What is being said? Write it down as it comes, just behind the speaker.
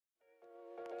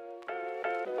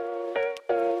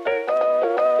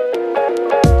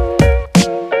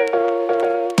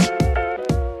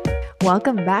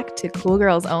Welcome back to Cool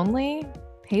Girls Only.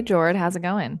 Hey, Jord, how's it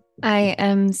going? I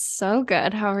am so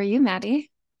good. How are you,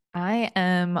 Maddie? I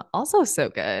am also so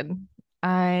good.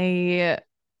 I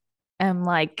am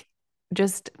like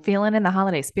just feeling in the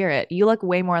holiday spirit. You look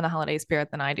way more in the holiday spirit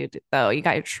than I do, though. You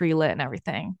got your tree lit and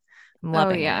everything. I'm Oh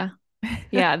loving it. yeah.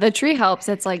 Yeah, the tree helps.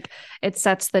 It's like it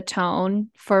sets the tone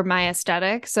for my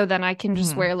aesthetic. So then I can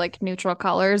just Mhm. wear like neutral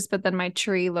colors, but then my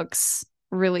tree looks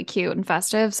really cute and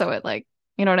festive. So it like,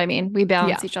 you know what I mean? We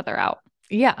balance Yeah. each other out.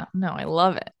 Yeah. No, I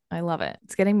love it. I love it.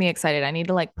 It's getting me excited. I need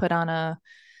to like put on a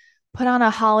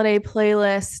holiday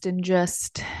playlist and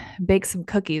just bake some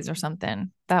cookies or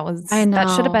something. I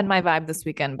That should have been know. my vibe this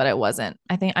weekend, but it wasn't.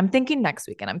 I'm thinking next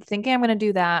weekend. I'm thinking I'm going to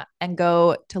do that and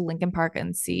go to Lincoln Park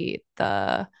and see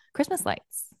the Christmas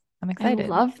lights. I'm I excited.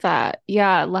 love that.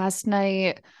 Yeah, last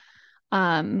night,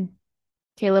 um,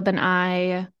 Caleb and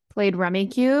I played Rummy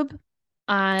Cube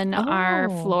on our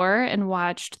Oh, floor and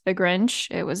watched The Grinch.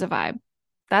 It was a vibe.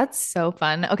 that's so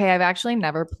fun. Okay, I've actually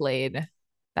never played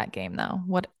that game though.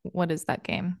 What is that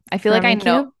game? I feel like I Rummy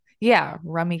know. Cube. Yeah,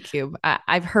 Rummy Cube.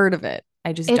 I've heard of it.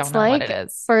 I just don't It's know what it like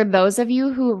is. for those of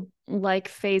you who like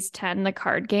Phase 10, the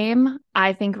card game,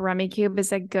 I think Rummy Cube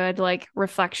is a good like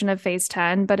reflection of Phase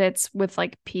 10, but it's with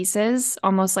like pieces,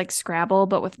 almost like Scrabble,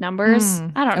 but with numbers.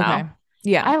 I don't Okay. know.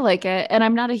 Yeah. I like it. And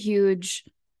I'm not a huge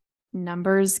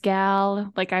numbers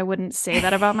gal. Like I wouldn't say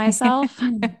that about myself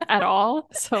at all.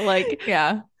 So like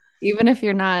Yeah. even if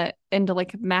you're not into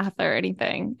like math or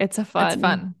anything, it's a It's fun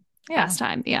fun. Yeah.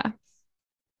 pastime. Yeah.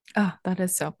 Oh, that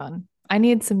is so fun. I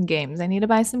need some games. I need to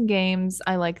buy some games.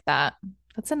 I like that.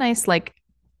 That's a nice like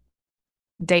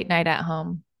date night at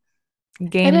home. It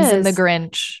Games and the is.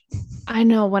 Grinch. I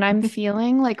know when I'm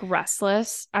feeling like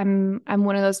restless, I'm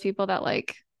one of those people that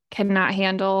like cannot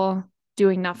handle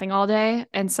doing nothing all day.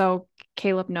 And so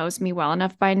Caleb knows me well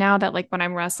enough by now that like when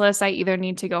I'm restless, I either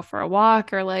need to go for a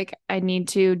walk or like I need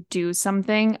to do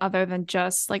something other than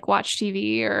just like watch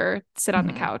TV or sit on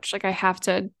the Mhm. couch. Like I have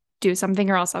to do something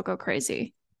or else I'll go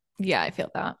crazy. Yeah, I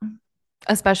feel that.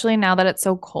 Especially now that it's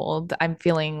so cold. I'm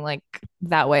feeling like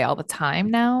that way all the time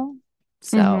now.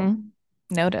 So Mm-hmm.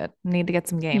 noted. Need to get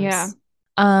some Yeah. games.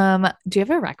 Do you have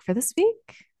a rec for this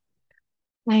week?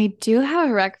 I do have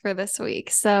a rec for this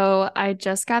week. So I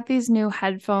just got these new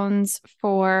headphones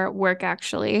for work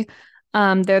actually.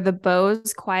 They're the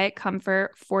Bose Quiet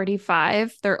Comfort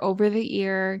 45. They're over the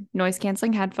ear noise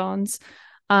canceling headphones.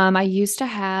 I used to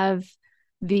have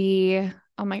the,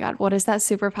 oh my God, what is that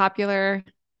super popular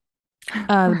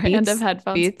brand of Beats.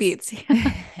 headphones? Beats. Beats.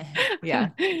 Yeah.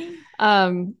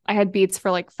 I had Beats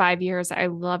for like 5 years. I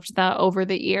loved the over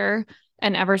the ear.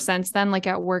 And ever since then, like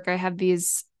at work, I have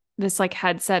this like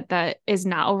headset that is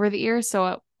not over the ear.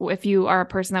 So if you are a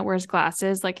person that wears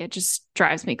glasses, like it just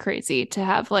drives me crazy to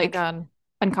have Oh my like God.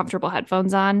 uncomfortable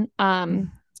headphones on. So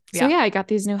Yeah. yeah, I got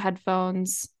these new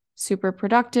headphones, super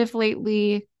productive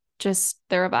lately. Just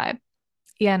they're a vibe.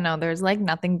 Yeah, no, there's like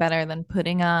nothing better than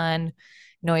putting on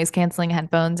noise canceling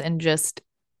headphones and just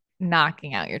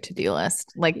knocking out your to-do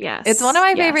list. Like it's one of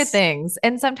Yes, my favorite yes. things.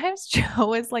 And sometimes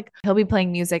Joe is like, he'll be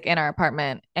playing music in our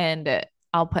apartment and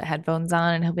I'll put headphones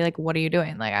on and he'll be like, "What are you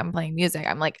doing?" Like, "I'm playing music."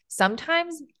 I'm like,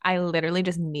 sometimes I literally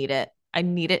just need it. I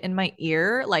need it in my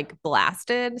ear, like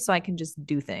blasted, so I can just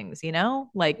do things, you know?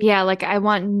 Like, Yeah, like I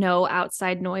want no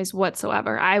outside noise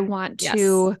whatsoever. I want yes.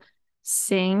 to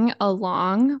sing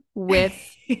along with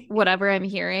whatever I'm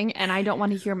hearing, and I don't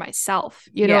want to hear myself.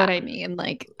 You know what Yeah. I mean?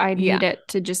 Like I Yeah. need it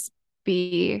to just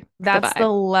be the That's the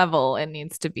vibe. level it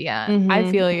needs to be at. I Mm-hmm,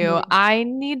 feel you. mm-hmm. I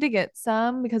need to get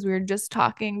some because we were just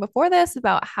talking before this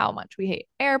about how much we hate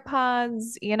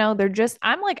AirPods. They're just,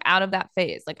 I'm like out of that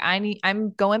phase. Like,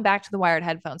 I'm going back to the wired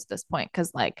headphones at this point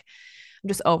because like I'm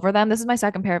just over them. This is my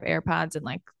second pair of AirPods and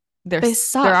like They they're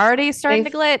suck. already starting They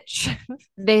to glitch.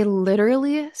 they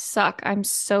literally suck. I'm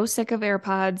so sick of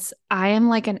AirPods. I am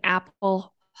like an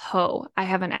Apple hoe. I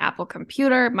have an Apple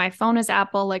computer. My phone is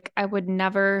Apple. Like I would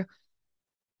never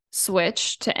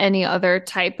switch to any other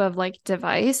type of like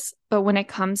device. But when it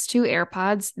comes to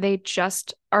AirPods, they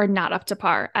just are not up to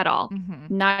par at all.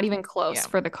 Not even close Yeah.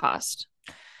 for the cost.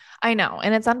 I know.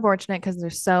 And it's unfortunate because they're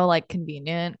so like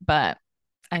convenient, but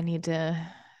I need to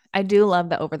I do love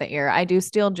the over the ear. I do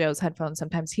steal Joe's headphones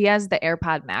sometimes. He has the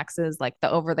AirPod Maxes, like the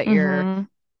over the ear Hmm.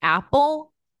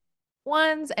 Apple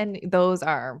ones, and those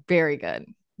are very good.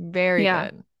 Very Yeah.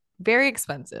 good. Very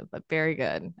expensive, but very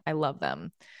good. I love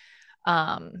them.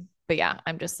 But yeah,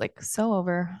 I'm just like so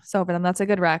over them. That's a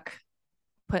good rec.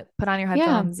 Put on your Yeah.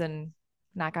 headphones and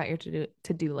knock out your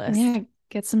to-do list. Yeah.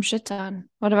 Get some shit done.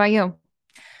 What about you?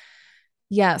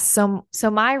 Yeah, so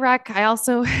my rec, I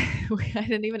also I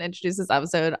didn't even introduce this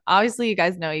episode. Obviously, you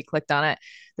guys know you clicked on it.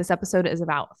 This episode is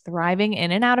about thriving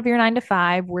in and out of your 9 to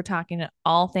 5. We're talking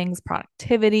all things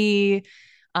productivity,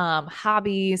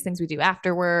 hobbies, things we do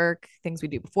after work, things we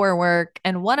do before work.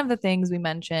 And one of the things we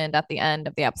mentioned at the end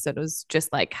of the episode was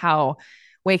just like how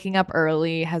waking up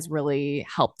early has really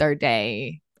helped our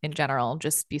day in general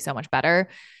just be so much better.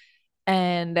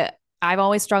 And I've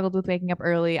always struggled with waking up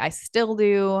early. I still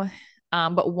do.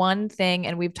 But one thing,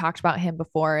 and we've talked about him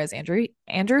before, is Andrew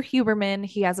Huberman.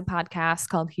 He has a podcast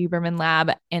called Huberman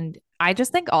Lab, and I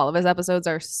just think all of his episodes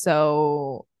are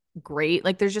so great.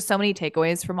 Like, there's just so many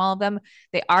takeaways from all of them.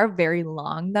 They are very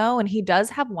long though, and he does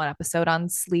have one episode on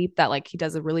sleep that like he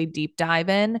does a really deep dive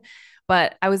in.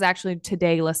 But I was actually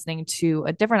today listening to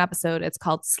a different episode. It's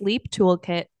called Sleep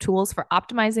Toolkit: Tools for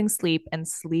Optimizing Sleep and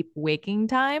Sleep Waking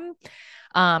Time.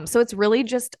 So it's really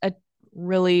just a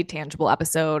really tangible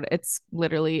episode. It's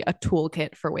literally a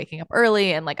toolkit for waking up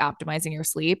early and like optimizing your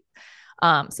sleep.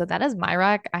 So that is my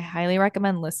rec. I highly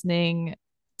recommend listening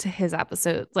to his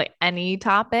episodes, like any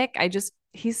topic.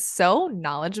 He's so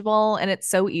knowledgeable and it's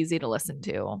so easy to listen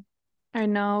to. I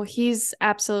know he's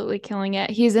absolutely killing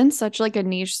it. He's in such like a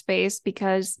niche space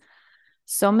because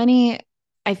so many,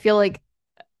 I feel like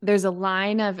there's a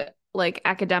line of like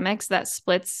academics that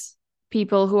splits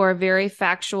people who are very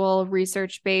factual,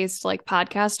 research based, like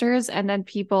podcasters, and then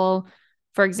people,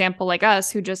 for example, like us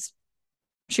who just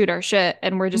shoot our shit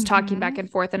and we're just talking back Mhm.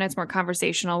 and forth and it's more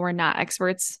conversational. We're not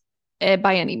experts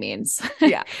by any means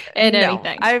Yeah. in No,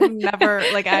 anything. I've never,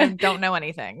 like, I don't know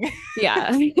anything.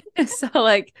 Yeah. So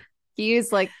like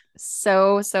he's like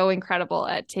so incredible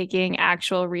at taking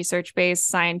actual research-based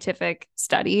scientific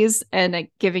studies and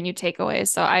like giving you takeaways.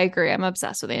 So I agree. I'm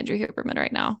obsessed with Andrew Huberman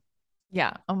right now.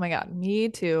 Yeah. Oh my God. Me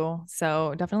too.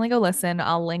 So definitely go listen.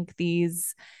 I'll link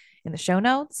these in the show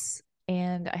notes.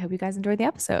 And I hope you guys enjoyed the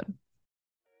episode.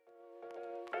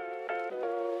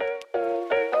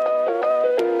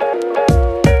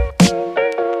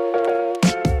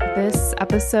 This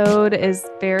episode is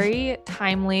very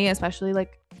timely, especially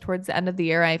like towards the end of the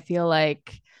year. I feel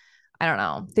like, I don't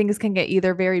know, things can get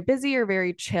either very busy or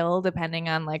very chill depending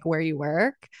on like where you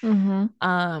work.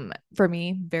 Mm-hmm. For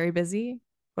me, very busy.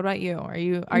 What about you? Are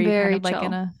you kind Very of like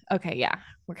in chill. a okay, yeah.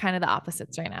 We're kind of the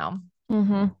opposites right now.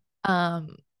 Mm-hmm.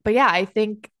 But yeah, I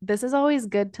think this is always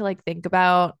good to like think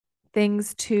about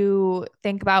things to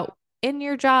think about in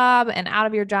your job and out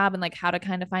of your job and like how to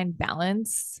kind of find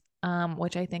balance.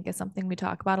 Which I think is something we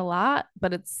talk about a lot,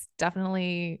 but it's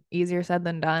definitely easier said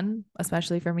than done,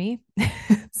 especially for me.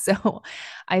 So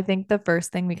I think the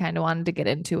first thing we kind of wanted to get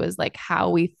into is like how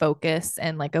we focus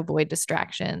and like avoid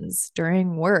distractions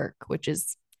during work, which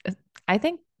is, I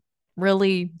think,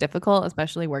 really difficult,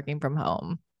 especially working from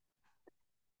home.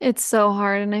 It's so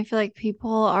hard. And I feel like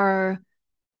people are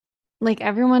like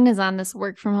everyone is on this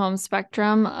work from home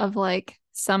spectrum of like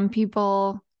some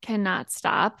people cannot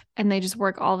stop and they just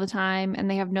work all the time and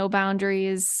they have no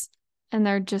boundaries and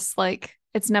they're just like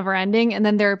it's never ending. And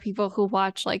then there are people who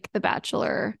watch like The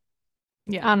Bachelor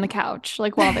Yeah. on the couch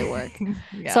like while they work. So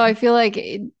Yeah. I feel like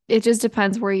it just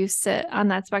depends where you sit on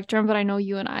that spectrum. But I know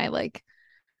you and I like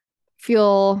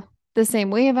feel the same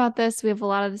way about this. We have a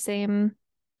lot of the same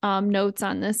notes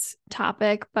on this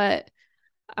topic, but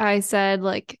I said,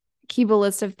 like, keep a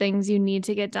list of things you need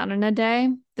to get done in a day.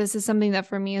 This is something that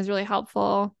for me is really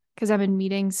helpful because I'm in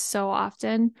meetings so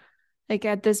often. Like,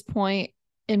 at this point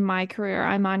in my career,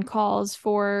 I'm on calls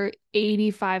for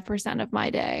 85% of my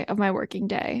day, of my working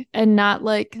day, and not Oh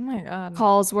like my God.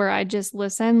 calls where I just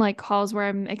listen, like calls where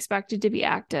I'm expected to be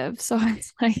active. So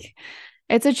it's like,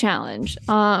 it's a challenge.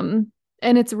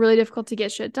 And it's really difficult to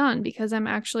get shit done because I'm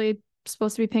actually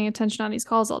supposed to be paying attention on these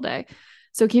calls all day.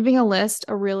 So keeping a list,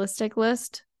 a realistic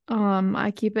list,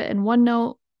 I keep it in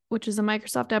OneNote, which is a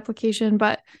Microsoft application,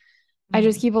 but I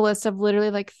just Mhm. keep a list of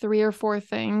literally like 3 or 4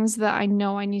 things that I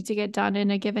know I need to get done in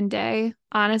a given day.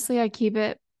 Honestly, I keep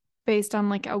it based on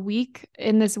like a week.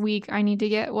 In this week, I need to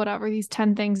get whatever these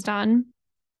 10 things done.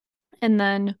 And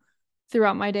then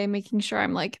throughout my day, making sure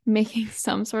I'm like making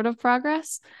some sort of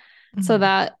progress. So Mhm.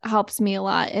 that helps me a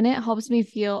lot. And it helps me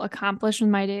feel accomplished when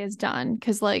my day is done.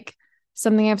 Cause like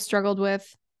something I've struggled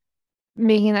with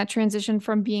making that transition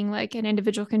from being like an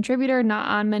individual contributor, not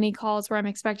on many calls where I'm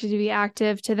expected to be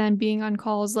active, to then being on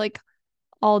calls like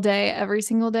all day, every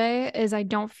single day, is I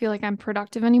don't feel like I'm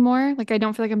productive anymore. Like I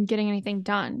don't feel like I'm getting anything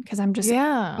done because I'm just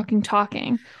Yeah. fucking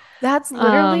talking. That's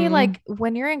literally Um, like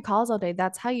when you're in calls all day,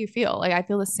 that's how you feel. Like I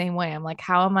feel the same way. I'm like,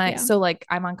 how am I? yeah, So like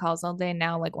I'm on calls all day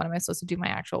now. Like, what am I supposed to do my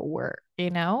actual work?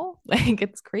 Like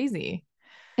it's crazy.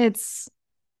 it's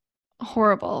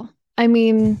horrible. I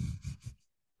mean,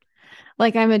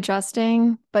 Like I'm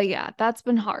adjusting, but yeah, that's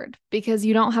been hard because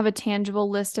you don't have a tangible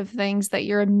list of things that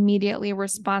you're immediately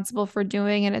responsible for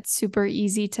doing, and it's super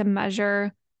easy to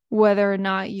measure whether or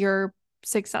not you're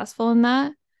successful in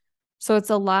that. So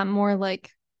it's a lot more like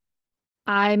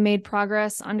I made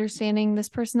progress understanding this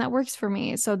person that works for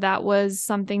me. So that was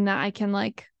something that I can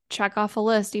like check off a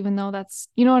list, even though that's,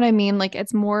 you know what I mean? Like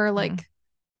it's more Mhm. like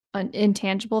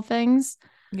intangible things.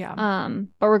 Yeah.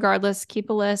 But regardless, keep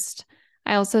a list.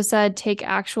 I also said take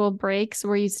actual breaks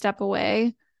where you step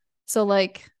away. So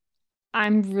like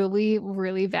I'm really,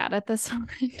 really bad at this one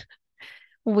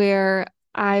where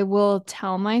I will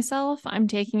tell myself I'm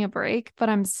taking a break, but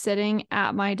I'm sitting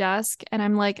at my desk and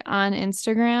I'm like on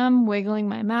Instagram, wiggling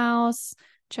my mouse,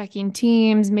 checking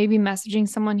teams, maybe messaging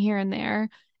someone here and there.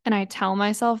 And I tell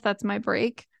myself that's my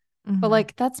break. But Mhm.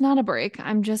 like, that's not a break.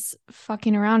 I'm just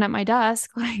fucking around at my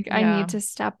desk. Like, I Yeah. need to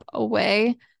step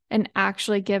away and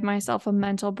actually give myself a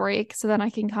mental break so then I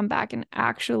can come back and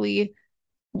actually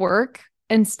work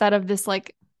instead of this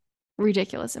like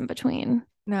ridiculous in between.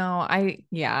 No,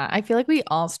 yeah, I feel like we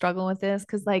all struggle with this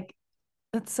because, like,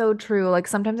 that's so true. Like,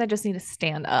 sometimes I just need to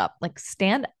stand up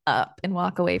and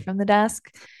walk away from the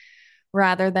desk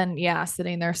rather than, yeah,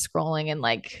 sitting there scrolling and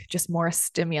like just more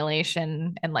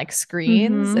stimulation and like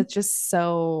screens. Mm-hmm. It's just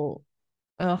so,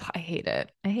 ugh, I hate it.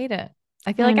 I hate it.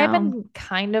 I feel I like I've know. been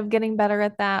kind of getting better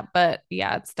at that, but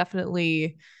yeah, it's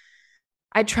definitely,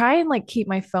 I try and like keep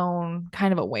my phone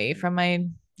kind of away from my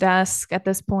desk at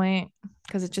this point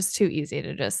because it's just too easy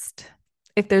to just,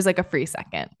 if there's like a free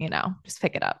second, just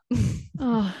pick it up.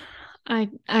 Oh,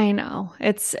 I know.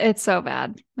 It's so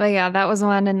bad. But yeah, that was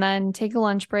one. And then take a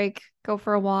lunch break, go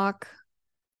for a walk.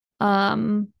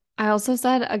 I also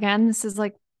said again, this is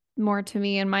like more to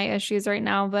me and my issues right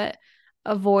now, but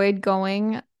avoid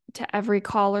going to every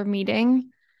call or meeting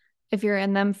if you're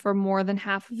in them for more than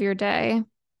half of your day.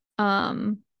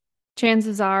 Um,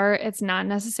 Chances are it's not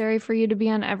necessary for you to be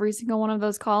on every single one of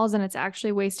those calls and it's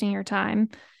actually wasting your time.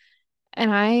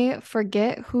 And I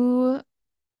forget who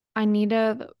I need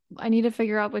to I need to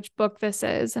figure out which book this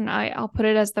is and I'll put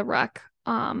it as the rec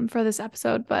for this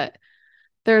episode, but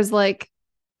there's like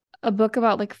a book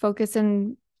about like focus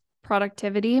and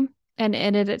productivity. And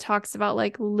in it, it talks about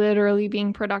like literally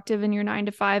being productive in your 9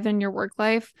 to 5 in your work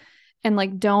life. And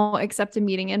like don't accept a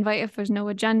meeting invite if there's no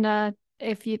agenda.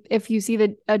 If you see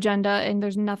the agenda and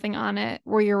there's nothing on it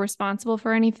where you're responsible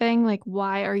for anything, like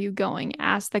why are you going?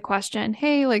 Ask the question,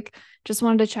 hey, like just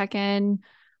wanted to check in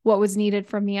what was needed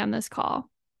from me on this call.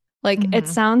 Like it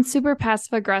Hmm. sounds super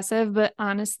passive aggressive, but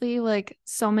honestly, like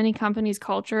so many companies'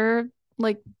 culture,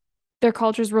 like their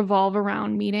cultures revolve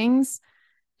around meetings.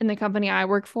 In the company I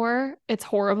work for, it's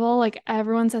horrible. Like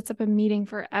everyone sets up a meeting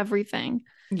for everything.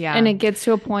 And Yeah. it gets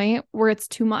to a point where it's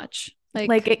too much. Like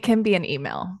Like, it can be an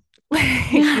email. Like,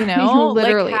 yeah, like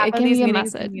literally, half it of can these be a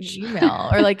meetings can be an message. email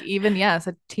or like even, yes,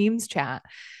 a Teams chat.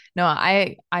 No,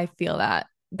 I feel that.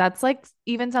 That's like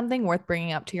even something worth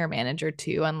bringing up to your manager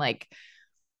too. And like,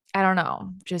 I don't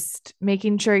know, just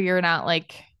making sure you're not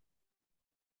like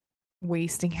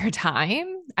wasting your time.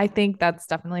 I think that's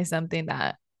definitely something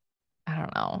that I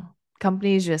don't know.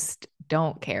 Companies just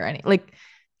don't care any like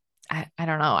I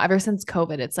don't know. Ever since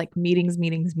COVID, it's like meetings,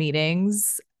 meetings,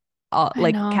 meetings. I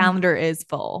Like know. calendar is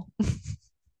full.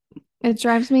 It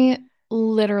drives me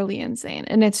literally insane.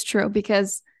 And it's true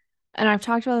because, and I've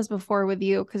talked about this before with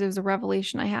you because it was a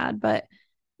revelation I had, but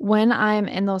when I'm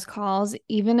in those calls,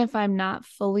 even if I'm not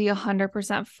fully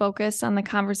 100% focused on the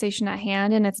conversation at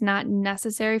hand and it's not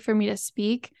necessary for me to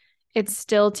speak, it's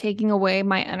still taking away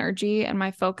my energy and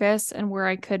my focus and where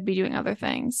I could be doing other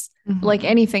things. Like Mhm.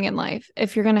 anything in life,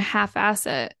 if you're going to half ass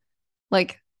it,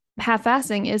 like half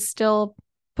assing is still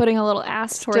putting a little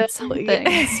ass Still, towards yeah,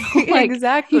 something. So like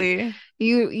exactly.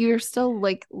 you're still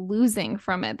like losing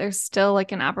from it. There's still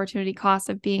like an opportunity cost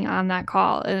of being on that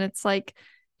call. And it's like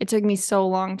it took me so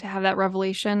long to have that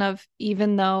revelation of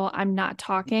even though I'm not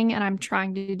talking and I'm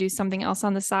trying to do something else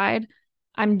on the side,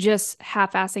 I'm just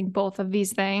half-assing both of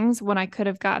these things when I could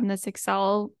have gotten this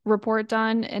Excel report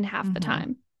done in half the Hmm.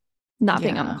 time, not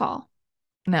being on the Yeah. call.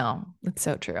 No, it's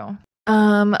so true.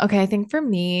 Okay, I think for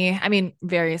me, I mean,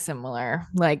 very similar.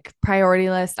 Like priority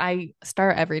list, I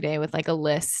start every day with like a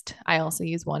list. I also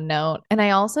use OneNote and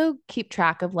I also keep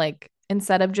track of like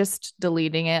instead of just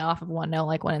deleting it off of OneNote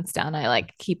like when it's done, I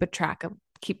like keep track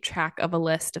of a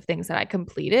list of things that I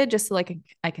completed just so like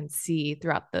I can see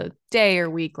throughout the day or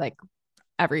week like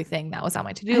everything that was on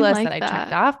my to-do I list that like I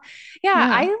checked that. off.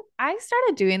 Yeah, Yeah. I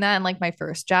started doing that in like my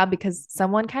first job because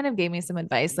someone kind of gave me some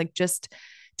advice like just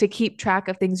to keep track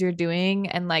of things you're doing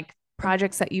and like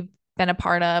projects that you've been a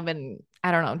part of and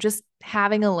I don't know, just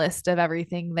having a list of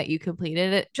everything that you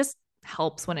completed. It just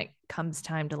helps when it comes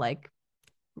time to like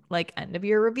end of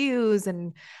year reviews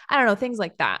and I don't know, things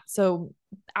like that. So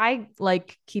I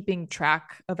like keeping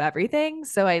track of everything.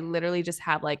 So I literally just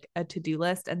have like a to-do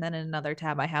list and then in another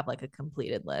tab I have like a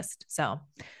completed list. So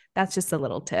that's just a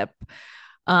little tip.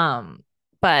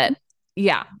 But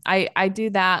yeah, I do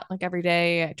that like every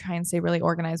day. I try and stay really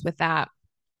organized with that.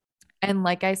 And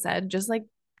like I said, just like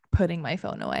putting my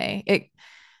phone away.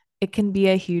 It can be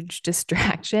a huge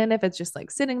distraction if it's just like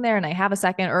sitting there and I have a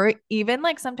second, or even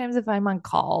like sometimes if I'm on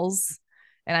calls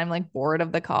and I'm like bored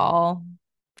of the call,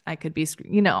 I could be,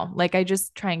 like I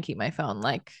just try and keep my phone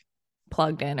like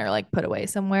plugged in or like put away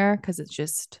somewhere because it's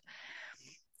just,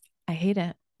 I hate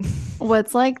it.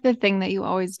 What's like the thing that you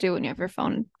always do when you have your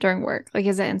phone during work? Like,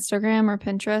 is it Instagram or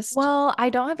Pinterest? Well, I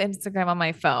don't have Instagram on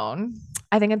my phone.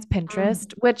 I think it's Mm.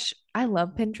 Pinterest, which I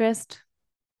love Pinterest,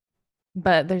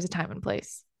 but there's a time and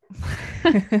place.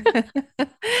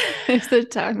 There's a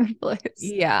time and place.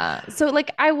 Yeah. So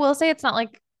like I will say it's not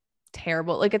like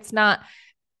terrible. Like it's not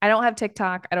I don't have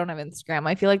TikTok, I don't have Instagram.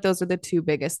 I feel like those are the two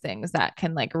biggest things that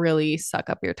can like really suck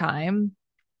up your time.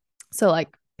 So like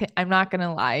I'm not going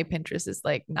to lie, Pinterest is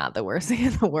like not the worst thing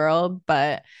in the world,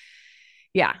 but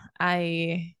yeah,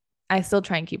 I still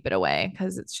try and keep it away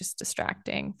cuz it's just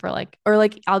distracting for like or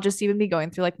like I'll just even be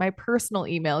going through like my personal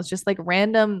emails, just like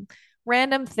random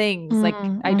things like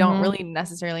I don't Mm-hmm. really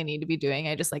necessarily need to be doing.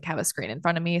 I just like have a screen in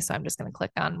front of me, so I'm just going to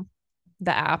click on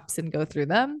the apps and go through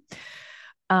them.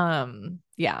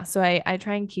 Yeah, so I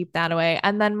try and keep that away.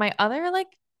 And then my other like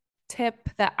tip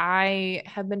that I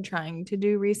have been trying to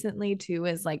do recently too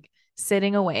is like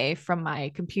sitting away from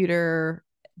my computer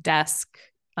desk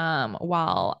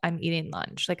while I'm eating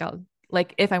lunch. Like I'll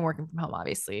like if I'm working from home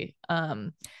obviously.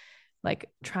 Like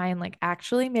try and like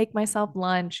actually make myself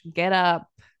lunch, get up,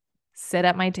 sit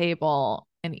at my table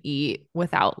and eat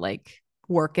without like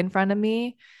work in front of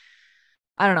me.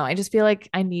 I don't know. I just feel like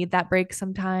I need that break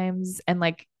sometimes. And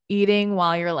like eating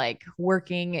while you're like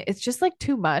working, it's just like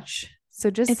too much. So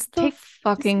It's the just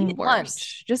fucking eat worst.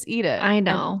 lunch, just eat it I and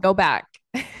know. go back.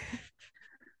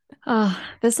 Oh,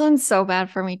 this one's so bad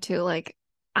for me too. Like,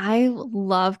 I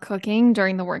love cooking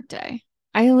during the workday.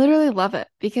 I literally love it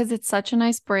because it's such a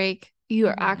nice break. You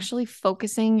are Mhm. actually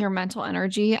focusing your mental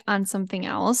energy on something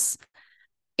else.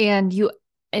 And you,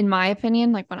 in my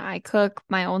opinion, like when I cook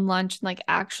my own lunch, like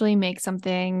actually make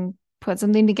something, put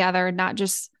something together, not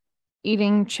just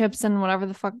eating chips and whatever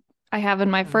the fuck I have in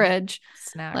my Mhm. fridge.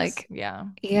 Snacks. Like, Yeah.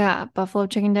 yeah, buffalo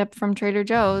chicken dip from Trader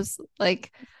Joe's.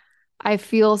 Like, I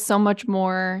feel so much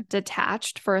more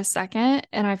detached for a second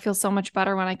and I feel so much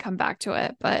better when I come back to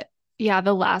it. But yeah,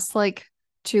 the last like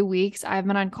 2 weeks, I've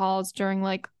been on calls during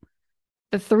like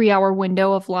the 3 hour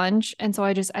window of lunch. And so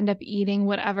I just end up eating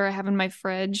whatever I have in my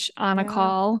fridge on a Yeah.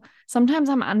 call. Sometimes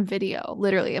I'm on video,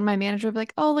 literally. And my manager will be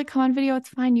like, oh, like come on video, it's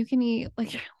fine. You can eat.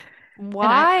 Like, and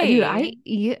dude, I Why?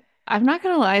 eat. I'm not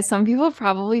gonna lie, some people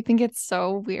probably think it's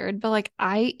so weird, but like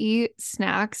I eat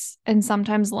snacks and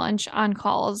sometimes lunch on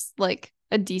calls like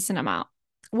a decent amount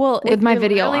Well, with if my you're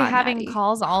video literally on, having Maddie.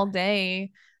 calls all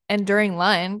day and during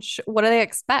lunch, what do they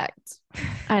expect?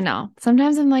 I know.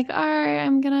 Sometimes I'm like, all right,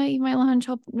 I'm gonna eat my lunch.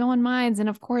 Hope no one minds. And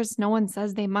of course, no one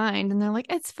says they mind. And they're like,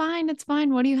 it's fine, it's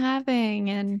fine. What are you having?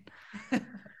 And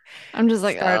I'm just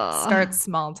like, Start oh,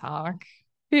 small talk.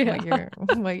 yeah.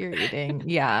 What you're eating.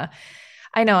 Yeah.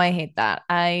 I know I hate that.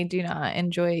 I do not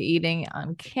enjoy eating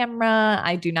on camera.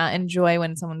 I do not enjoy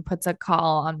when someone puts a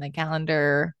call on my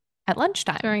calendar at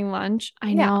lunchtime. During lunch.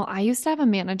 I Yeah, know. I used to have a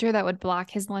manager that would block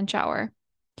his lunch hour.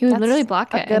 He would literally that's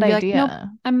block a it good and be like, nope,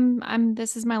 idea.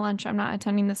 this is my lunch. I'm not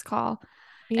attending this call.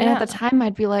 And at the Yeah. time,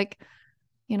 I'd be like,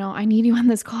 I need you on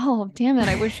this call. Damn it.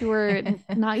 I wish you were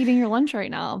not eating your lunch right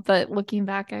now. But looking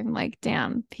back, I'm like,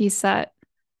 damn, he set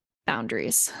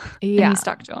boundaries and he Yeah.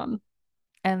 stuck to them.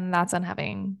 And that's on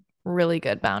having really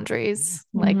good boundaries.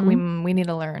 Like Hmm. we need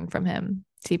to learn from him,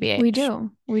 We TBH.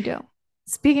 do. We do.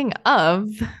 Speaking of,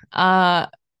 the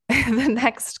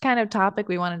next kind of topic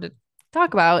we wanted to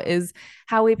talk about is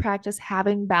how we practice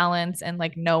having balance and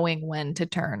like knowing when to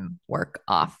turn work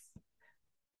off.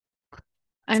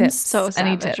 I'm Tips. so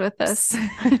Any savage with tips?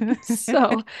 this.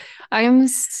 I'm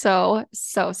so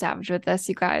savage with this,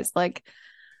 you guys. Like,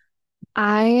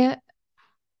 I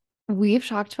we've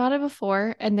talked about it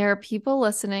before, and there are people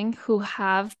listening who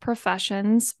have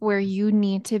professions where you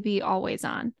need to be always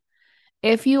on.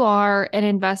 If you are an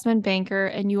investment banker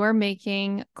and you are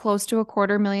making close to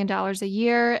 $250,000 a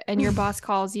year and your boss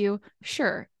calls you,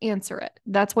 sure, answer it.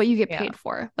 That's what you get Yeah, paid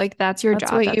for. Like, that's your that's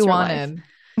job, what that's you your life. wanted.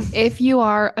 If you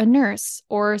are a nurse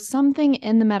or something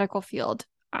in the medical field,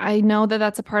 I know that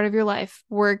that's a part of your life.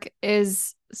 Work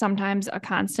is sometimes a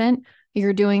constant.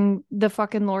 You're doing the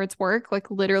fucking Lord's work, like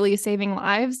literally saving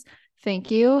lives.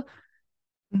 Thank you.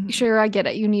 Mhm. Sure, I get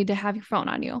it. You need to have your phone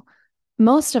on you.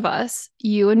 Most of us,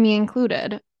 you and me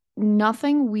included,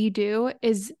 nothing we do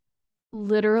is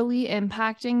literally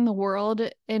impacting the world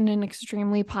in an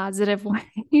extremely positive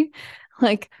way.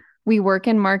 Like we work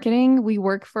in marketing, we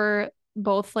work for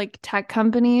both like tech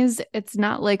companies. It's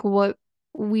not like what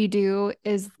we do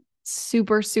is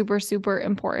super, super, super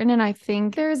important. And I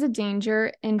think there's a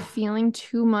danger in feeling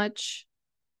too much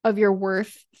of your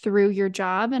worth through your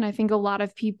job. And I think a lot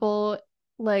of people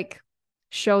like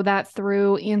show that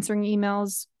through answering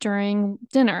emails during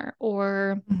dinner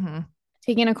or Mhm.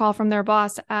 taking a call from their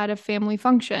boss at a family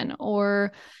function,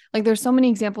 or like there's so many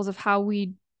examples of how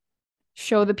we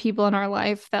show the people in our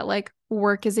life that like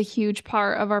work is a huge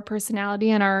part of our personality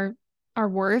and our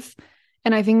worth.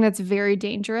 And I think that's very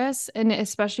dangerous. And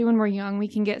especially when we're young, we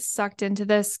can get sucked into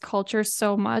this culture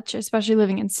so much, especially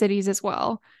living in cities as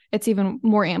well. It's even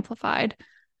more amplified.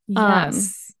 Um,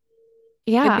 Yes. It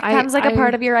yeah, becomes like a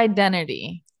part of your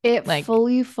identity. it Like,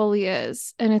 fully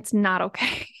is, and it's not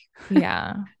okay.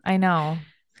 yeah, I know.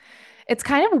 It's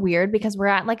kind of weird because we're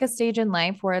at like a stage in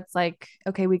life where it's like,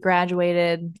 okay, we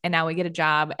graduated and now we get a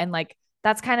job. And like,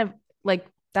 that's kind of like,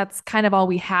 that's kind of all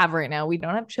we have right now. We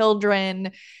don't have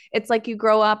children. It's like you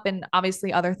grow up and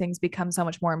obviously other things become so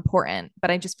much more important.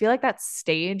 But I just feel like that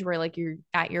stage where like you're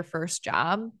at your first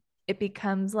job, it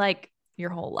becomes like your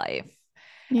whole life.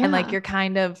 And like Yeah. you're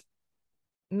kind of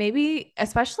maybe,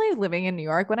 especially living in New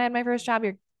York when I had my first job,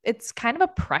 it's kind of a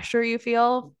pressure you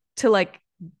feel to like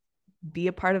be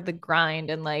a part of the grind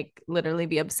and like literally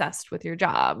be obsessed with your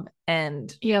job.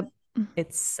 And Yep.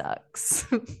 it sucks.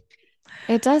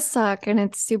 It does suck and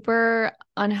it's super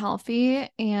unhealthy.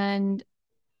 And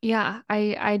yeah,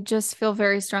 I just feel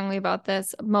very strongly about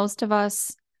this. Most of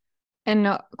us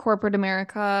in corporate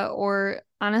America, or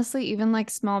honestly, even like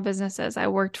small businesses, I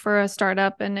worked for a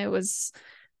startup and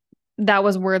that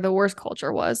was where the worst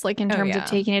culture was, like in Oh, terms of yeah.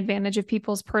 taking advantage of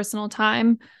people's personal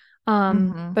time.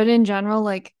 Mm-hmm. But in general,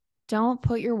 like don't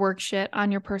put your work shit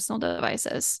on your personal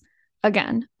devices.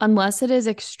 Again, unless it is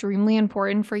extremely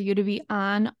important for you to be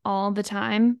on all the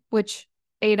time, which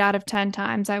 8 out of 10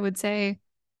 times I would say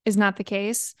is not the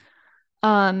case.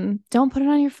 Don't put it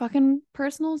on your fucking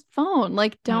personal phone.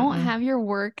 Like, don't Mm-mm. have your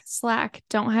work Slack,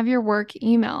 don't have your work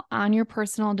email on your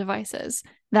personal devices.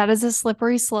 That is a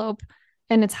slippery slope,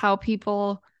 and it's how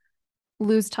people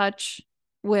lose touch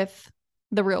with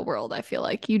the real world. I feel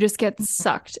like you just get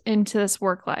sucked into this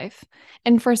work life.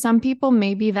 And for some people,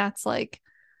 maybe that's like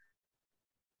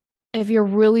if you're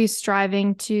really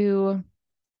striving to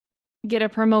get a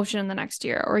promotion the next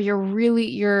year, or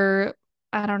you're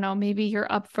I don't know, maybe you're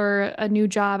up for a new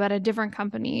job at a different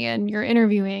company and you're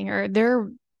interviewing, or there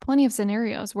are plenty of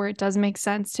scenarios where it does make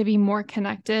sense to be more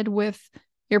connected with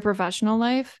your professional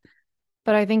life.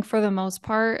 But I think for the most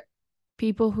part,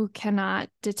 people who cannot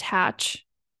detach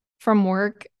from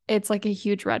work, it's like a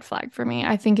huge red flag for me.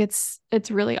 I think it's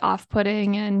really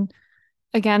off-putting. And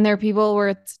again, there are people where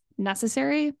it's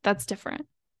necessary. That's different.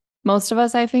 Most of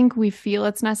us, I think, we feel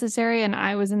it's necessary. And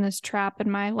I was in this trap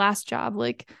in my last job.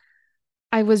 Like,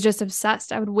 I was just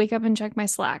obsessed. I would wake up and check my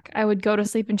Slack. I would go to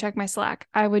sleep and check my Slack.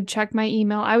 I would check my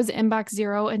email. I was inbox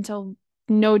zero until,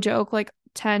 no joke, like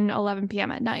 10, 11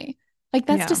 p.m. at night. Like,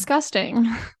 that's Yeah. disgusting.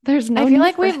 There's I no feel need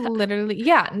like for we've that. literally,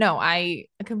 yeah, no, I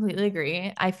completely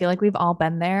agree. I feel like we've all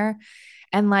been there.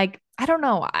 And like, I don't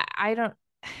know. I don't,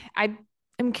 I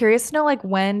am curious to know, like,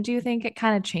 when do you think it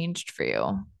kind of changed for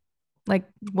you? Like,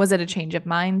 was it a change of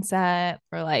mindset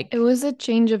or It like, was a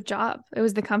change of job. It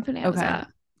was the company I was okay, at.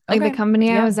 Like, the okay,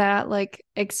 company I yeah. was at, like,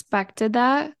 expected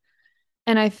that.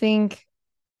 And I think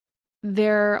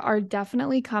there are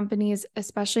definitely companies,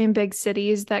 especially in big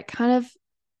cities, that kind of,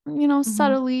 Mhm.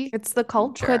 subtly It's the put,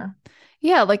 culture.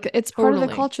 yeah, like it's part of the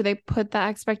Totally. culture. They put that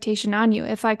expectation on you.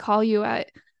 If I call you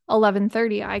at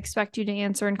 11:30, I expect you to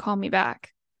answer and call me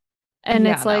back. And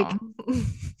Yeah, it's like, no.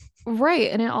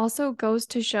 right. And it also goes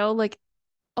to show like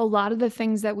a lot of the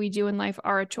things that we do in life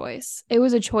are a choice. It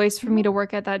was a choice for me to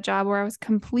work at that job where I was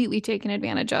completely taken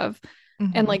advantage of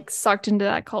and Mhm. like sucked into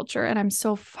that culture. And I'm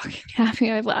so fucking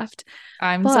happy I left.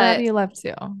 I'm so happy But you left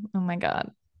too. Oh my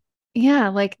God. yeah,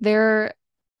 like there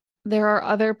are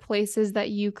other places that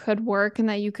you could work and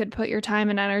that you could put your time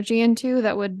and energy into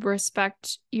that would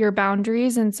respect your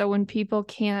boundaries. And so when people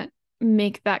can't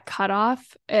make that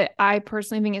cutoff, I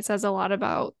personally think it says a lot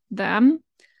about them.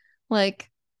 Like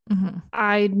Mhm.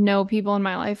 I know people in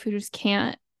my life who just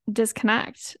can't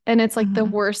disconnect. And it's like the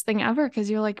Mhm. worst thing ever because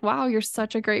you're like, wow, you're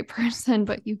such a great person,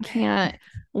 but you can't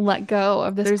let go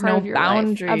of this There's part no of your life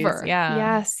boundaries. ever. Yeah.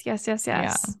 Yes, yes, yes, Yeah.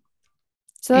 yes.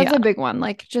 So that's Yeah. a big one.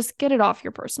 Like just get it off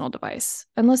your personal device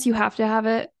unless you have to have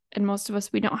it. And most of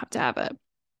us, we don't have to have it.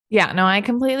 Yeah, no, I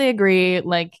completely agree.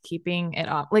 Like keeping it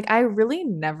off. Like I really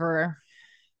never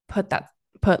put that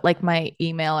put like my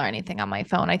email or anything on my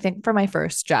phone. I think for my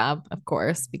first job, of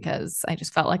course, because I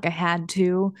just felt like I had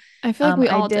to. I feel like we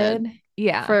I all did. did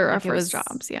Yeah, for our like it first was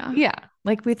jobs. Yeah. yeah,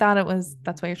 like we thought it was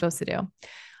that's what you're supposed to do.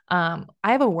 I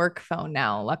have a work phone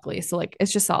now, luckily. So like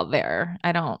it's just all there.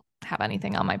 I don't have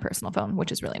anything on my personal phone,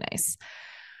 which is really nice.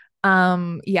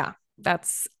 Yeah,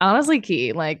 that's honestly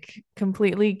key, like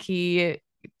completely key.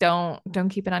 Don't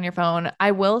keep it on your phone.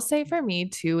 I will say for me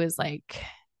too is like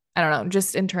I don't know,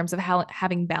 just in terms of how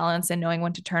having balance and knowing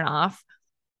when to turn off.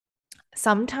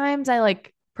 Sometimes I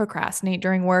like procrastinate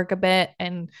during work a bit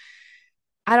and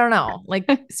I don't know,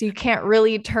 like so you can't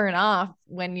really turn off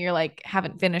when you're like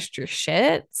haven't finished your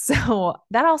shit. So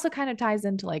that also kind of ties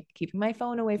into like keeping my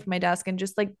phone away from my desk and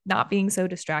just like not being so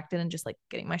distracted and just like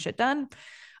getting my shit done.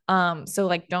 So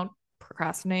like don't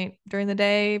procrastinate during the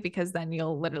day because then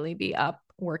you'll literally be up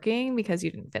working because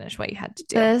you didn't finish what you had to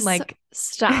do. This, Like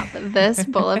stop. This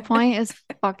bullet point is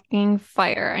fucking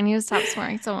fire. I need to stop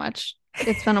swearing so much.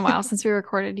 It's been a while since we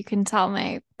recorded. You can tell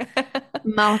my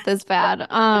mouth is bad.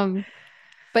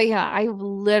 But yeah, I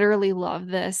literally love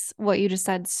this, what you just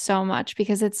said so much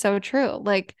because it's so true.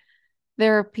 Like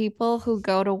there are people who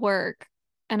go to work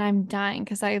and I'm dying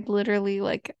because I literally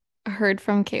like heard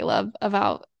from Caleb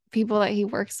about people that he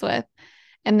works with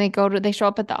and they show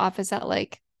up at the office at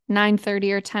like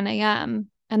 9:30 or 10 a.m.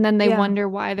 and then they yeah. wonder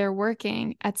why they're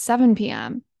working at 7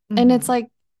 p.m. And it's Mhm. like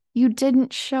you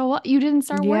didn't show up, you didn't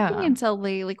start working Yeah. until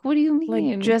late. Like, what do you Like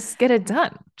mean? just get it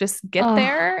done. Just get Oh,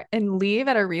 there and leave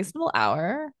at a reasonable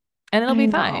hour and it'll I be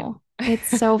fine. know. It's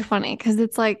so funny because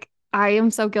it's like I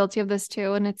am so guilty of this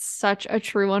too. And it's such a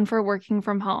true one for working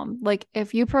from home. Like,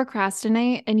 if you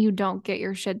procrastinate and you don't get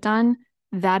your shit done,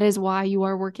 that is why you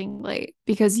are working late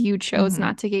because you chose Mhm.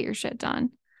 not to get your shit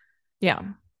done. Yeah.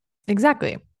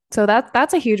 Exactly. So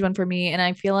that's a huge one for me and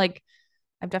I feel like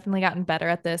I've definitely gotten better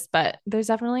at this, but there's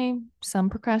definitely some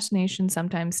procrastination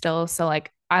sometimes still. So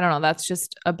like I don't know, that's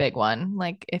just a big one.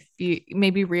 Like if you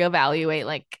maybe reevaluate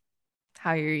like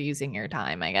how you're using your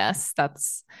time, I guess.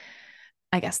 That's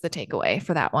I guess the takeaway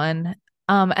for that one.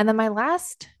 And then my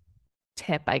last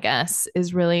tip, I guess,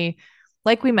 is really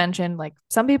like we mentioned, like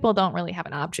some people don't really have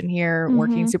an option here,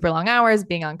 working Mm-hmm. super long hours,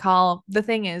 being on call. The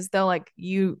thing is though, like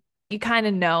you kind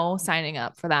of know signing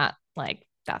up for that, like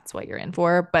that's what you're in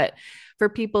for. But for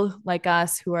people like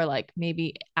us who are like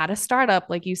maybe at a startup,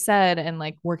 like you said, and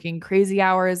like working crazy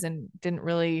hours and didn't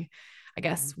really, I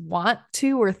guess, want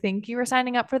to or think you were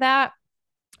signing up for that,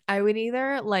 I would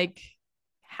either like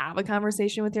have a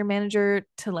conversation with your manager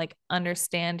to like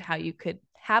understand how you could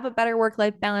have a better work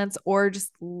life balance or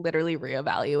just literally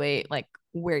reevaluate like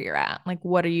where you're at. Like,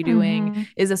 what are you doing? Mm-hmm.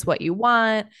 Is this what you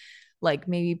want? Like,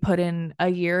 maybe put in a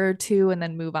year or two and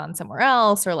then move on somewhere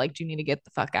else, or like, do you need to get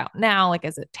the fuck out now? Like,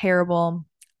 is it terrible?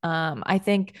 I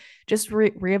think just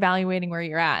reevaluating where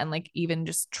you're at and like even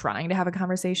just trying to have a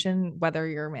conversation, whether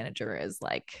your manager is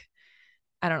like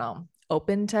I don't know,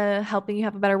 open to helping you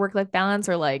have a better work life balance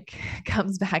or like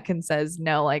comes back and says,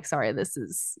 no, like, sorry, this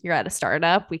is, you're at a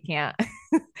startup. We can't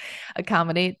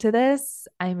accommodate to this.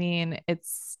 I mean,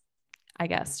 it's, I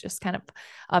guess, just kind of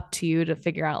up to you to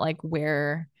figure out like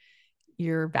where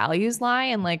your values lie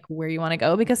and like where you want to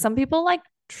go because some people like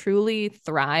truly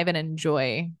thrive and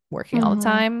enjoy working all the Mm-hmm.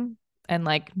 time and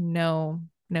like no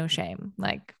shame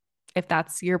like if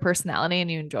that's your personality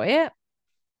and you enjoy it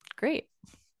great.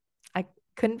 I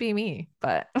couldn't be me,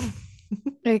 but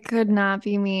It could not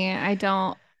be me.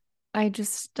 I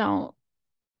just don't.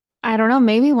 I don't know.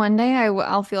 Maybe one day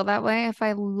I'll feel that way if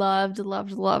I loved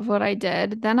what I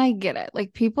did. Then I get it.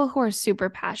 Like people who are super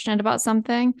passionate about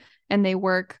something and they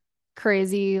work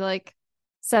crazy, like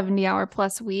 70-hour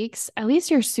plus weeks, at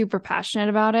least you're super passionate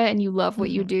about it and you love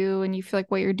what you Mhm. do and you feel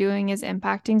like what you're doing is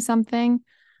impacting something.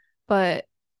 But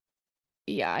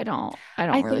yeah, I don't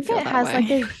I really think feel it that has like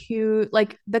way. a huge,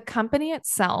 like the company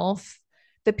itself,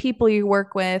 the people you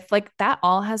work with, like that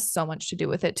all has so much to do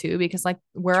with it too. Because like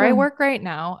where I True. work right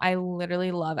now, I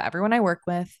literally love everyone I work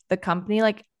with. The company,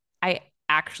 like I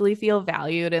actually feel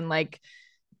valued and like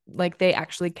they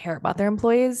actually care about their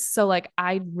employees. So like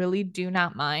I really do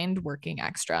not mind working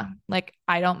extra. Like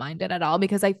I don't mind it at all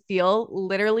because I feel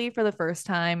literally for the first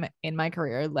time in my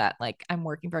career that like I'm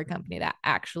working for a company that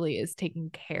actually is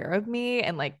taking care of me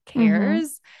and like Mm-hmm.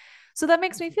 cares. So that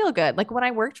makes me feel good. Like when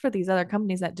I worked for these other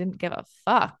companies that didn't give a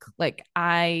fuck, like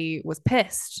I was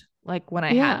pissed like when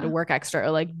I had to Yeah. work extra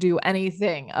or like do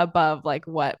anything above like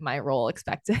what my role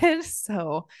expected.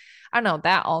 So I don't know,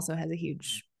 that also has a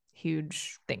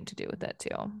huge thing to do with it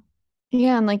too.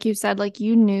 Yeah. And like you said, like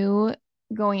you knew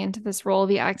going into this role,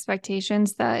 the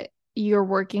expectations that you're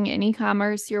working in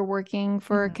e-commerce, you're working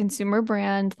for a Mhm. consumer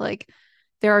brand. Like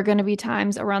there are going to be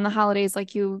times around the holidays,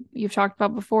 like you've talked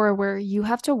about before, where you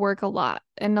have to work a lot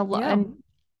and a lot. Yeah. And,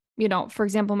 you know, for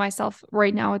example, myself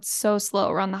right now, it's so slow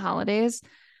around the holidays.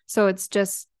 So it's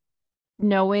just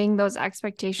knowing those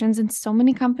expectations. And so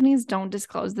many companies don't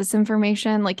disclose this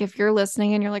information. Like if you're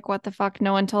listening and you're like, what the fuck?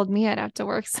 No one told me I'd have to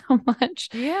work so much.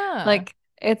 Yeah. Like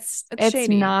It's it's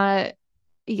shady. not,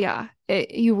 yeah,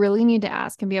 you really need to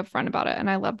ask and be upfront about it. And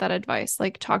I love that advice.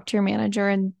 Like talk to your manager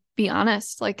and be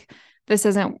honest. Like this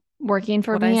isn't working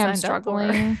for What I me. I'm signed up for.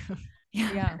 struggling.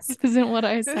 Yeah, Yeah. this isn't what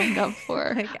I signed up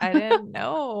for. Like I didn't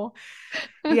know.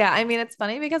 Yeah, I mean it's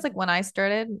funny because like when I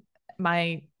started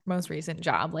my most recent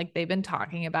job, like they've been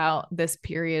talking about this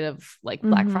period of like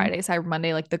Black Hmm. Friday, Cyber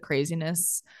Monday, like the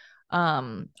craziness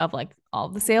of like all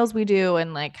the sales we do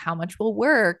and like how much we'll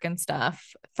work and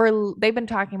stuff. For they've been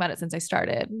talking about it since I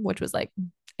started, which was like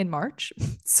in March.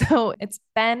 So it's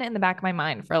been in the back of my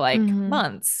mind for like Hmm.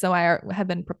 months. So I have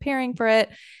been preparing for it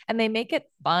and they make it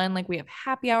fun. Like we have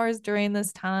happy hours during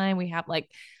this time. We have like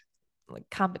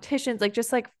competitions, like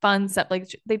just like fun stuff. Like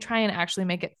they try and actually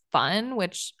make it fun,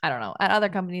 which I don't know. At other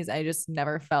companies, I just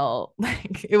never felt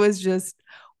like it was just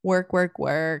work, work,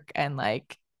 work, and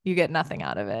like you get nothing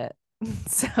out of it.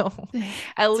 So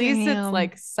at least it's Damn.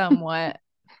 like somewhat,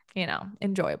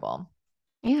 enjoyable.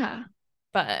 Yeah.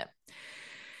 But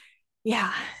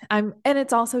yeah, and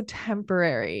it's also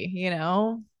temporary,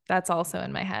 that's also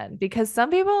in my head because some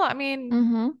people, I mean,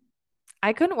 Hmm.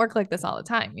 I couldn't work like this all the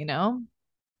time,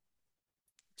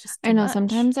 just I too know much.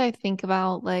 sometimes I think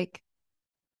about like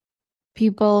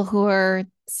people who are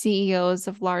CEOs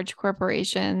of large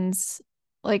corporations,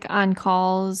 like on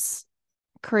calls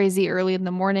crazy early in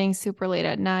the morning, super late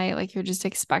at night. Like you're just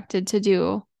expected to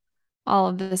do all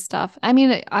of this stuff. I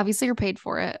mean, obviously you're paid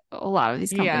for it. A lot of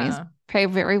these companies Yeah, pay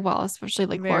very well, especially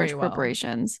like very large well.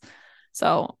 corporations.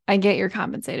 So I get you're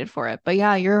compensated for it. But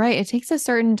yeah, you're right. It takes a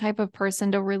certain type of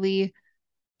person to really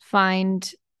find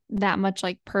that much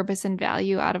like purpose and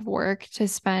value out of work to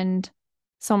spend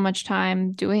so much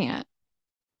time doing it.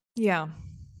 Yeah,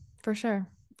 for sure.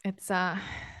 It's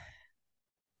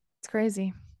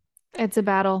crazy. It's a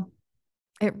battle.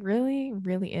 It really,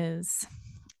 really is.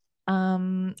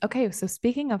 Okay, so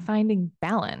speaking of finding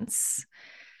balance,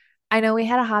 I know we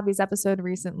had a hobbies episode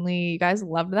recently. You guys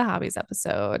loved the hobbies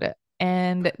episode.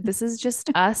 And this is just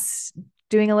us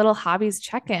doing a little hobbies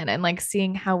check-in and like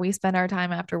seeing how we spend our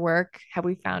time after work. Have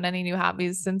we found any new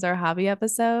hobbies since our hobby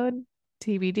episode?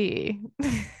 TBD.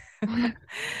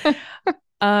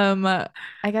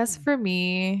 I guess for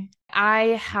me,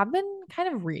 I have been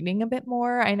kind of reading a bit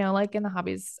more. I know, like in the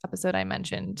hobbies episode, I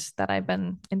mentioned that I've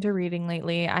been into reading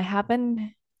lately. I have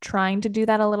been trying to do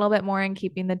that a little bit more and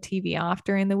keeping the TV off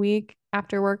during the week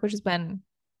after work, which has been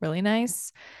really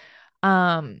nice.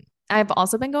 I've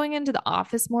also been going into the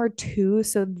office more too.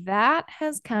 So that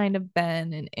has kind of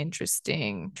been an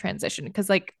interesting transition because,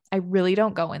 like, I really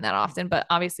don't go in that often, but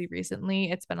obviously recently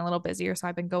it's been a little busier. So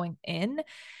I've been going in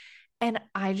and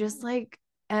I just like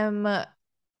am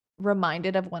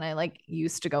reminded of when I like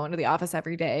used to go into the office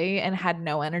every day and had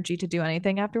no energy to do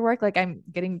anything after work. Like I'm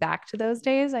getting back to those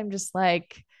days. I'm just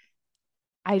like,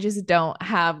 I just don't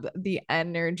have the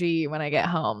energy when I get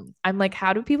home. I'm like,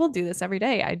 how do people do this every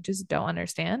day? I just don't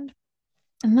understand.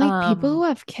 And like people who Um,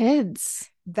 have kids,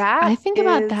 that I think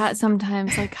about that is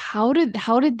sometimes. Like, how did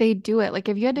they do it? Like,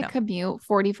 if you had to no. commute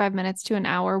 45 minutes to an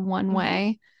hour one Mhm.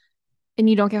 way and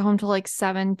you don't get home till like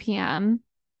 7 p.m.,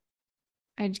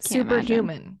 I just can't imagine.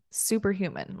 Superhuman,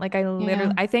 superhuman. Like I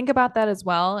literally, Yeah. I think about that as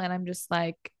well, and I'm just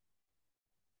like,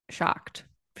 shocked,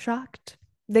 shocked.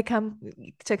 They come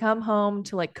home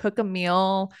to like cook a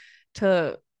meal,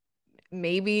 to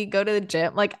maybe go to the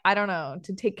gym. Like, I don't know,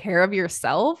 to take care of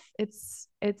yourself. It's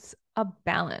a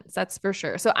balance, that's for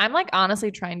sure. So I'm like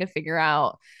honestly trying to figure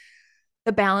out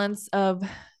the balance of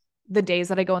the days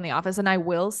that I go in the office. And I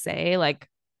will say, like,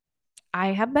 I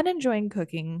have been enjoying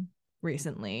cooking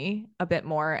recently a bit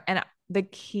more. And the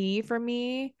key for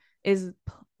me is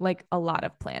like a lot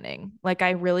of planning. Like,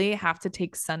 I really have to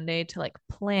take Sunday to like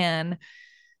plan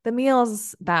the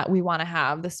meals that we want to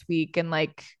have this week. And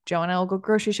like, Joe and I will go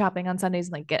grocery shopping on Sundays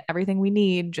and like get everything we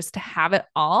need just to have it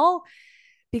all.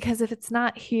 Because if it's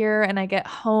not here and I get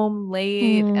home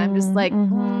late, I'm just like,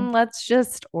 Mm-hmm. let's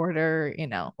just order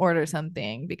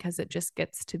something because it just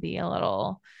gets to be a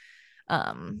little,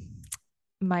 um,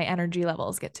 my energy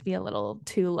levels get to be a little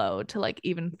too low to like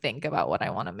even think about what I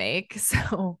want to make.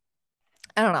 So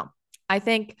I don't know. I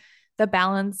think the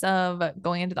balance of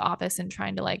going into the office and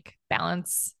trying to like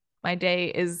balance My day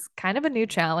is kind of a new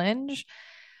challenge,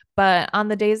 but on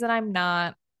the days that I'm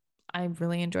not, I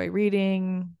really enjoy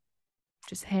reading,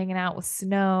 just hanging out with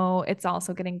Snow. It's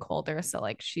also getting colder, so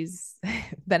like she's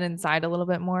been inside a little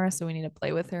bit more, so we need to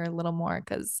play with her a little more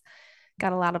because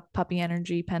got a lot of puppy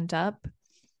energy pent up.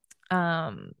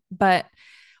 But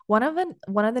one of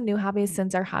the new hobbies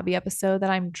since our hobby episode that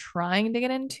I'm trying to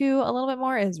get into a little bit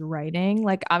more is writing.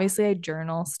 Like obviously I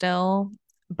journal still,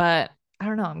 but I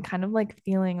don't know, I'm kind of like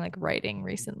feeling like writing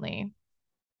recently.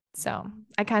 So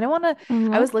I kind of want to, I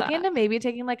I love was looking that. into maybe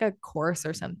taking like a course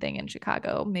or something in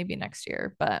Chicago, maybe next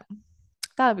year, but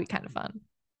that would be kind of fun.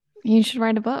 You should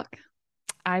write a book.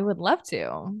 I would love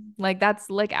to. Like that's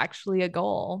like actually a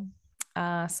goal.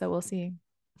 So we'll see.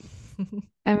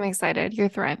 I'm excited. You're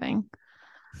thriving.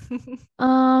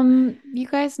 You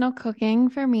guys know cooking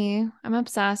for me. I'm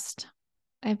obsessed.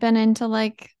 I've been into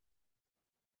like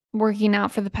working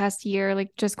out for the past year,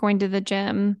 like just going to the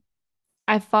gym.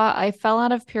 I fell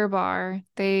out of Pure Barre.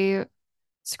 They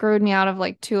screwed me out of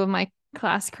like two of my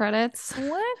class credits.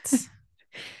 What?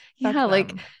 Fuck Yeah, like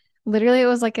them. literally it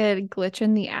was like a glitch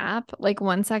in the app. Like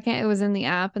 1 second it was in the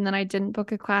app and then I didn't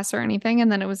book a class or anything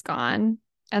and then it was gone.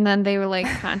 And then they were like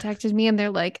contacted me and they're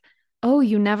like, "Oh,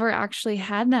 you never actually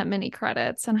had that many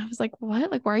credits." And I was like, "What?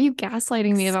 Like why are you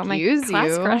gaslighting me about my Excuse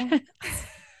class you. credits?"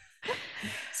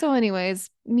 So anyways,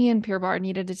 me and Pure Barre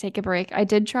needed to take a break. I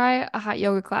did try a hot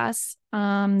yoga class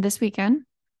this weekend,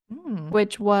 Mm,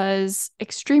 which was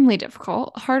extremely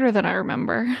difficult, harder than I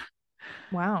remember.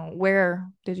 wow. Where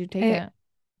did you take It it?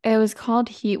 it was called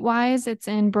Heatwise. It's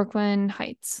in Brooklyn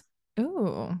Heights.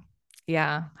 Ooh.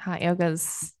 Yeah, hot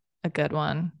yoga's a good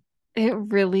one. It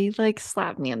really like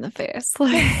slapped me in the face.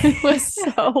 Like it was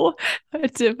so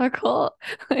difficult.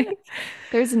 Like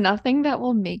there's nothing that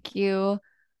will make you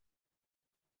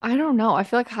I don't know. I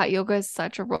feel like hot yoga is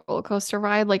such a roller coaster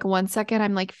ride. Like 1 second,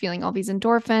 I'm like feeling all these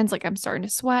endorphins, like I'm starting to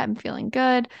sweat, I'm feeling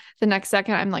good. The next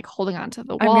second, I'm like holding on to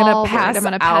the I'm gonna wall, worried I'm pass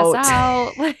gonna pass out.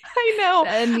 out. Like I know.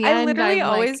 in the I end, literally I'm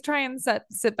always like, try and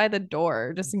sit by the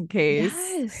door just in case.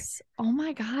 yes. Oh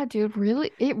my God, dude.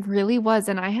 Really, it really was.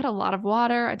 And I had a lot of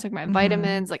water. I took my Hmm.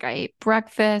 vitamins, like I ate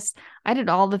breakfast. I did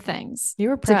all the things You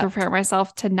were to prepped. prepare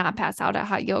myself to not pass out at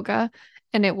hot yoga.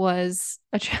 And it was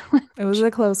a It was challenge.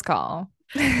 a close call.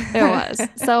 It was.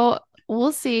 So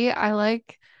we'll see.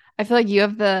 I feel like you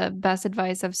have the best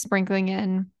advice of sprinkling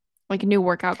in like new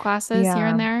workout classes here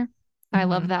and Yeah. there. I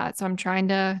love Hmm. that. So I'm trying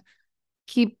to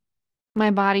keep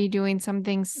my body doing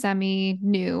something semi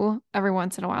new every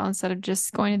once in a while instead of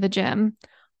just going to the gym.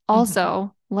 Hmm.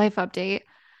 Also, life update.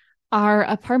 Our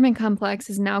apartment complex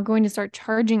is now going to start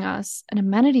charging us an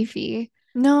amenity fee,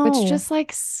 which No. just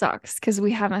like sucks because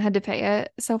we haven't had to pay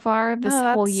it so far this Oh,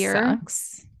 that whole year.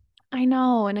 sucks. I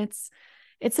know, and it's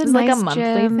a Is it like a nice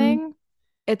monthly gym. thing?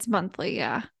 It's monthly,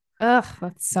 yeah. Ugh,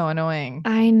 that's so annoying.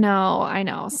 I know, I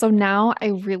know. So now I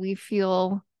really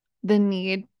feel the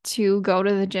need to go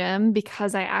to the gym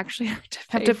because I actually have to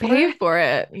Have pay to for pay it. for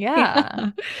it. Yeah.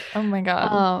 Yeah. Oh my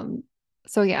God. Um,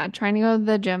 so yeah, trying to go to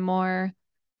the gym more.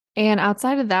 And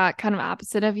outside of that, kind of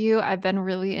opposite of you, I've been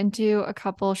really into a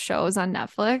couple shows on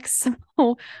Netflix.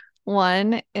 So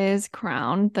one is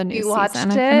Crown, the new You season watched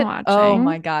I've been it? Oh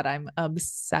my watching. God, I'm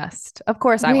obsessed. Of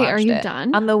course, I Wait, are watched you it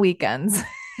on done? the weekends.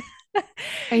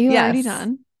 Are you already Yes.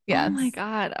 done? Oh my Yes.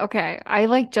 God. Okay. I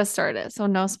like just started, so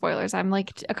no spoilers. I'm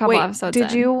like a couple Wait, episodes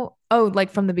did in. you? Oh, like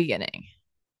from the beginning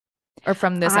or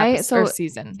from this I episode or so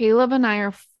season? Caleb and I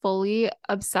are fully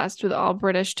obsessed with all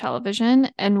British television,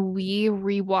 and we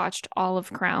rewatched all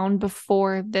of Crown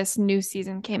before this new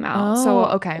season came out. Oh, So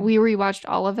okay. we rewatched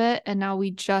all of it, and now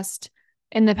we just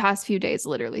in the past few days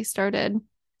literally started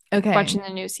Okay. watching the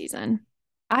new season.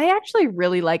 I actually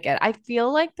really like it. I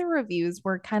feel like the reviews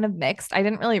were kind of mixed. I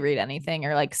didn't really read anything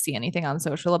or like see anything on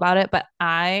social about it, but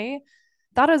I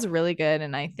thought it was really good.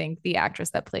 And I think the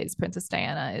actress that plays Princess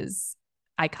Diana is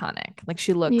iconic. Like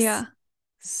she looks Yeah,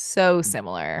 so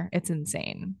similar. It's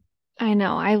insane. I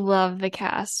know. I love the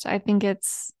cast. I think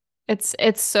it's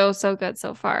so so good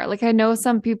so far. Like I know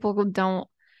some people don't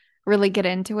really get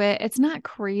into it. It's not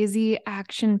crazy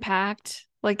action packed.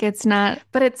 Like it's not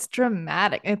But it's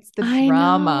dramatic. It's the I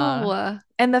drama know.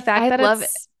 and the fact I that love it.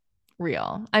 it's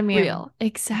real. I mean, Real. based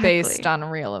Exactly. on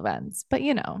real events, but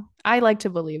I like to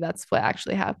believe that's what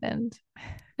actually happened.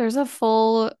 There's a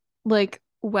full like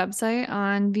website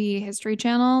on the History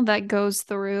Channel that goes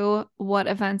through what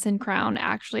events in Crown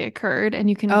actually occurred and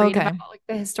you can Oh, read about okay. like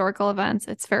the historical events.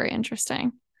 It's very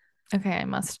interesting. Okay, I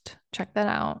must check that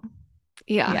out.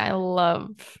 Yeah. Yeah, I love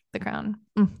The Crown.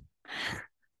 Mm.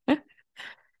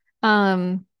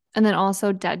 Um and then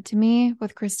also Dead to Me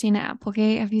with Christina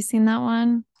Applegate. Have you seen that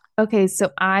one? Okay,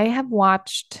 so I have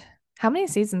watched. How many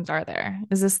seasons are there?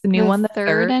 Is this the new The one, the third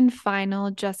third? and final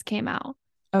just came out.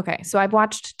 Okay, so I've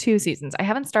watched two seasons. I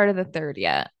haven't started the third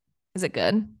yet. Is it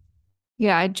good?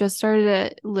 Yeah, I just started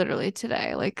it literally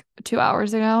today, like 2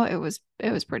 hours ago. It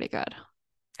was pretty good.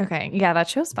 Okay, yeah, that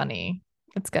show's funny.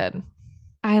 It's good.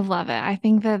 I love it. I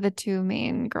think that the two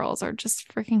main girls are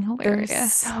just freaking They're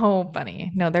hilarious. so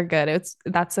funny. No, they're good.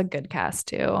 That's a good cast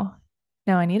too.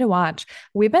 No, I need to watch.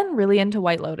 We've been really into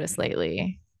White Lotus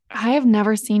lately. I have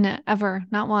never seen it ever,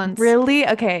 not once. Really?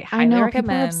 Okay, I highly know people are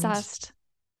recommend. obsessed.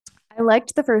 I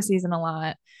liked the first season a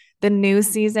lot. The new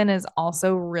season is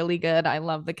also really good. I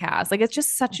love the cast. Like it's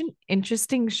just such an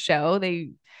interesting show.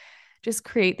 They just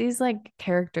create these like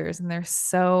characters and they're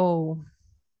so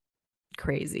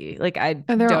crazy. Like I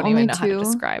Are there don't even only know how to two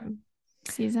describe.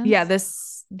 Yeah,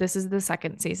 seasons? this is the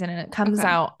second season and it comes Okay.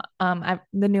 out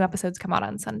the new episodes come out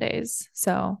on Sundays.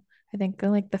 So I think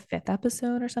like the fifth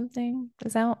episode or something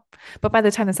is out. But by the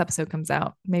time this episode comes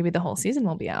out, maybe the whole season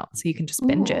will be out. So you can just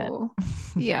binge it. Ooh.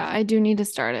 Yeah, I do need to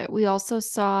start it. We also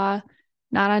saw,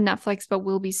 not on Netflix, but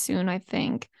will be soon, I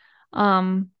think.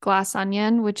 Glass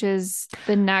Onion, which is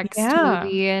the next Yeah.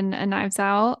 movie in A Knives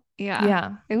Out. Yeah.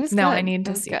 Yeah. It was No, I good. need It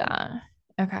to was see good. that.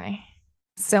 Okay.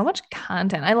 So much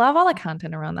content. I love all the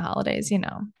content around the holidays, you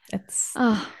know. It's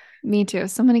Oh, me too.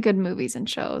 So many good movies and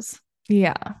shows.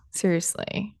 yeah,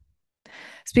 seriously.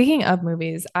 Speaking of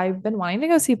movies, I've been wanting to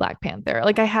go see Black Panther.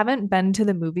 Like I haven't been to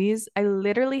the movies. I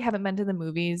literally haven't been to the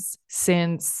movies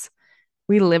since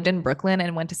we lived in Brooklyn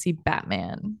and went to see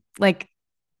Batman. Like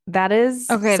that is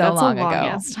Okay, so that's a long long ago.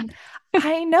 ass time.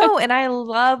 I know, and I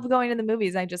love going to the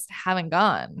movies. I just haven't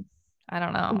gone. I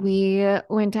don't know. We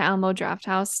went to Alamo Draft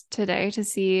House today to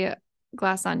see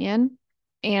Glass Onion.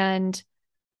 And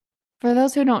for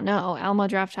those who don't know, Alamo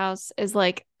Draft House is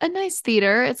like a nice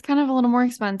theater. It's kind of a little more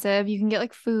expensive. You can get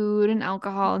like food and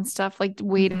alcohol and stuff, like Mhm.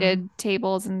 weighted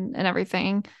tables and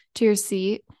everything to your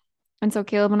seat. And so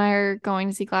Caleb and I are going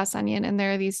to see Glass Onion, and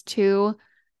there are these two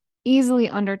easily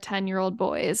under 10-year-old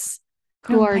boys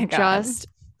who Oh are my God. just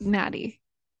Maddie.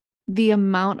 The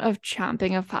amount of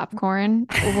chomping of popcorn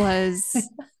was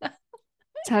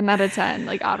 10 out of 10,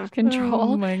 like out of Oh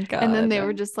control. my And then they God.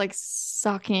 were just like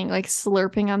sucking, like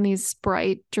slurping on these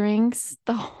Sprite drinks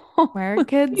the whole Why are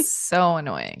kids movie. so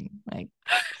annoying? Like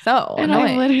so And I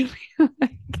annoying. literally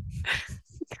like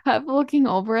kept looking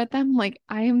over at them like,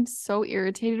 I am so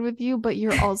irritated with you, but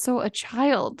you're also a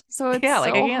child. So it's Yeah,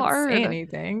 like I so can't say hard.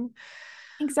 anything.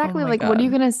 Oh Exactly. my Like, what are you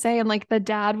God. going to say? And like, the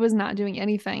dad was not doing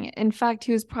anything. In fact,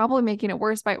 he was probably making it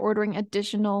worse by ordering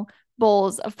additional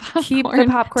bowls of Keep the popcorn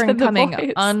to popcorn the coming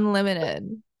boys.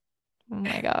 unlimited. Oh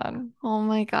my God. Oh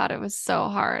my God, it was so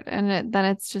hard. And then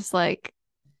it's just like,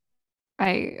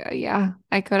 yeah,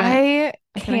 I I couldn't can't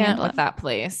handle with it. that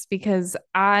place because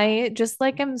I just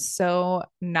like am so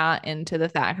not into the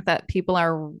fact that people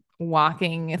are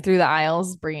walking through the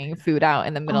aisles bringing food out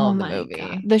in the middle Oh of the my God.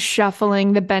 movie. The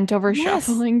shuffling, the bent over Yes.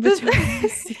 shuffling between the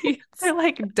seats. They're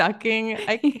like ducking.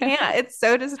 I Yeah, can't. It's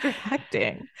so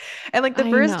distracting. And like the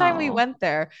I first time we know. went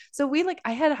there, so we like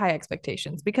I had high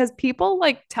expectations because people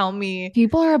like tell me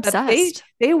People are that they obsessed.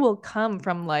 they will come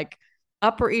from like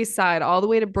Upper East Side all the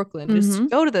way to Brooklyn just to Mm-hmm.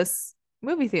 go to this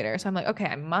movie theater. So I'm like, okay,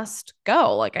 I must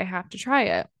go. Like I have to try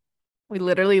it. We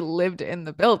literally lived in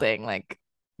the building. Like,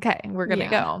 okay, we're gonna Yeah.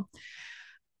 go.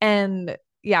 And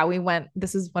yeah, we went.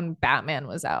 This is when Batman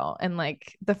was out. And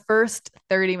like the first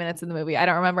 30 minutes of the movie, I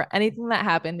don't remember anything that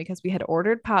happened because we had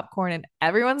ordered popcorn and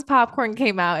everyone's popcorn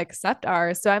came out except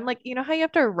ours. So I'm like, you know how you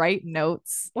have to write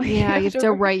notes? Like you Yeah, you have have to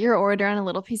to write, write your order on a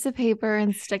little piece of paper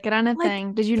and stick it on a like,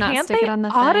 thing. Did you not can't stick they it on the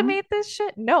thing? automate this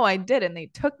shit? No, I did. And they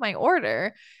took my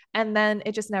order and then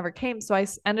it just never came. So I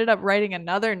ended up writing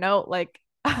another note like,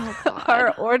 Oh our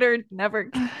God. order never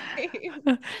came. I'm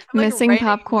like Missing writing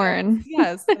notes. popcorn.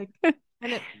 Yes. Like,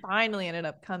 and it finally ended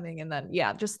up coming. And then,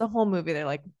 yeah, just the whole movie, they're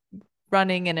like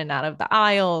running in and out of the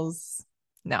aisles.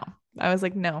 No, I was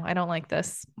like, no, I don't like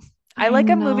this. I I like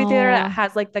a movie theater that know.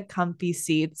 has like the comfy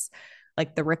seats,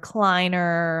 like the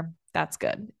recliner. That's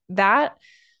good. That,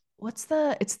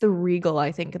 it's the Regal,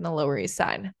 I think, in the Lower East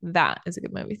Side. That is a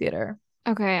good movie theater.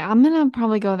 Okay, I'm gonna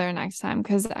probably go there next time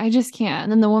because I just can't.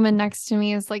 And then the woman next to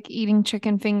me is like eating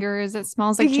chicken fingers. It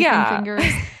smells like chicken Yeah.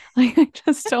 fingers. Like, I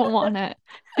just don't want it.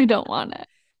 I don't want it.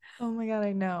 Oh my God,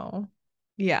 I know.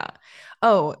 Yeah.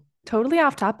 Oh, totally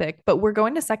off topic, but we're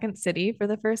going to Second City for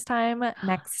the first time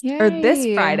next or this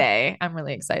Yay. Friday. I'm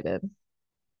really excited.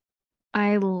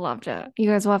 I loved it. You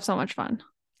guys will have so much fun.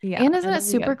 Yeah, And isn't it it'll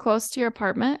be super good. close to your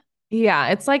apartment? Yeah,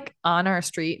 it's like on our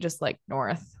street, just like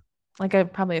north, like a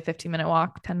probably a 15-minute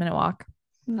walk, 10-minute walk.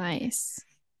 Nice.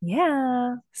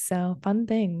 Yeah. So fun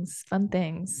things, fun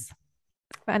things.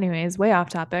 But anyways, way off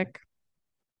topic.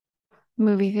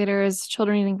 Movie theaters,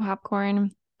 children eating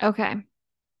popcorn. Okay.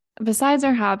 Besides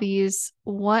our hobbies,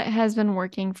 what has been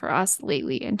working for us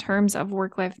lately in terms of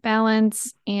work-life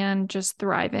balance and just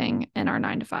thriving in our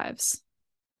 9 to 5s?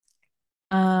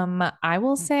 I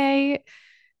will say,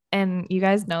 and you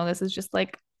guys know this is just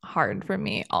like hard for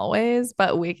me always,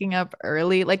 but waking up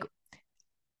early, like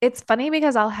it's funny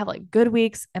because I'll have like good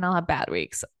weeks and I'll have bad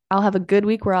weeks. I'll have a good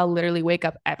week where I'll literally wake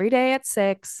up every day at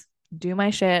 6, do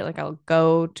my shit. Like I'll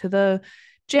go to the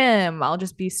gym. I'll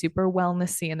just be super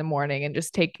wellnessy in the morning and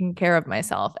just taking care of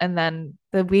myself. And then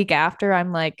the week after,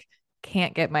 I'm like,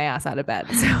 can't get my ass out of bed.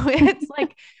 So it's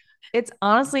like, it's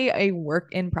honestly a work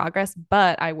in progress.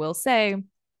 But I will say,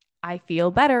 I feel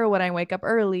better when I wake up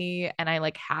early and I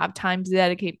like have time to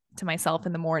dedicate to myself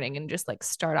in the morning and just like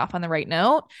start off on the right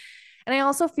note. And I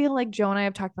also feel like Joe and I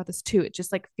have talked about this too. It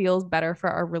just like feels better for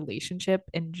our relationship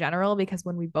in general because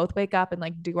when we both wake up and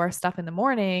like do our stuff in the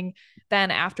morning,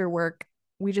 then after work,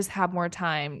 we just have more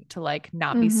time to like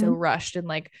not be so Mm-hmm. rushed and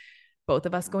like both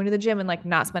of us going to the gym and like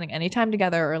not spending any time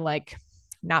together or like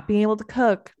not being able to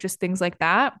cook, just things like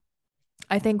that.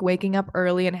 I think waking up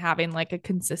early and having like a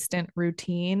consistent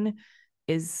routine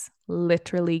is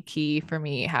literally key for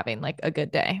me having like a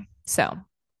good day. So,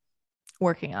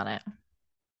 working on it.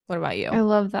 What about I you?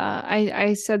 love that.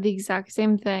 I said the exact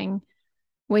same thing.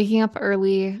 Waking up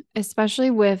early,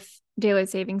 especially with daylight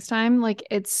savings time, like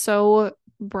it's so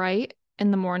bright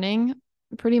in the morning,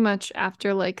 pretty much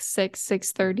after like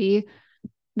 6:30,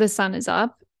 the sun is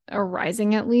up or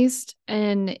rising at least,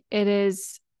 and it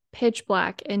is pitch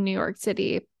black in New York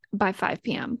City by 5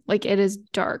 p.m. Like it is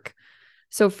dark.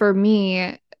 So for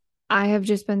me, I have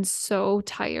just been so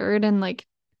tired and like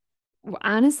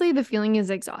honestly, the feeling is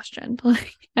exhaustion.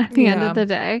 Like at the end of Yeah. the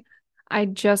day, I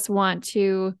just want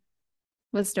to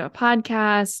listen to a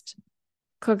podcast,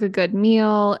 cook a good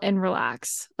meal, and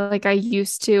relax. Like I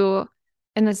used to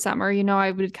in the summer,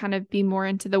 I would kind of be more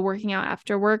into the working out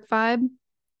after work vibe.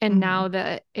 And Mm-hmm. now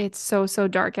that it's so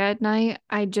dark at night,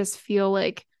 I just feel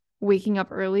like waking up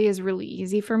early is really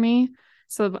easy for me.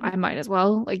 So I might as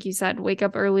well, like you said, wake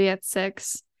up early at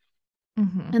 6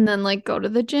 Mm-hmm. and then like go to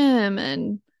the gym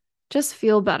and just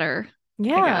feel better, I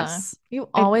Yeah. guess. You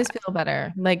I, always feel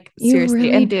better. Like you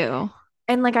seriously. really do.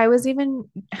 And like I was even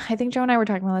I think Joe and I were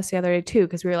talking about this the other day too,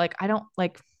 because we were like, I don't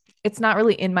like it's not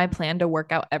really in my plan to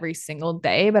work out every single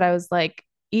day, but I was like,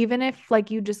 even if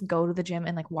like you just go to the gym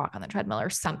and like walk on the treadmill or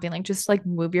something, like just like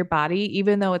move your body,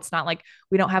 even though it's not like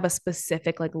we don't have a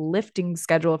specific like lifting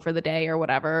schedule for the day or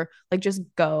whatever, like just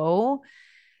go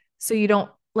so you don't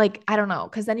like I don't know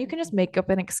because then you can just make up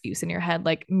an excuse in your head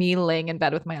like me laying in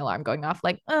bed with my alarm going off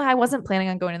like I wasn't planning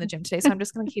on going to the gym today so I'm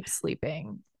just gonna keep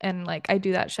sleeping and like I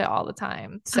do that shit all the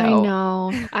time I so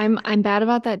know. I'm bad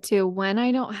about that too. When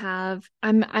I don't have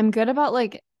I'm good about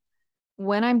like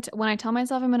when I tell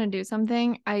myself I'm going to do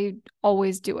something, I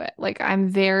always do it. Like I'm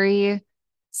very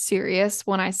serious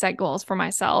when I set goals for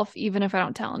myself, even if I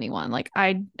don't tell anyone. Like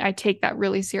I take that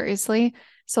really seriously.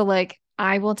 So like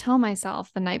I will tell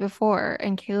myself the night before,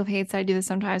 and Caleb hates I do this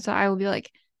sometimes. So I will be like,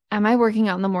 am I working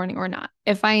out in the morning or not?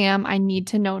 If I am, I need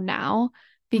to know now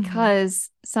mhm.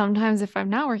 because sometimes if I'm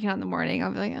not working out in the morning,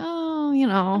 I'll be like, oh,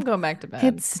 I'm going back to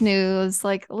hit bed. snooze.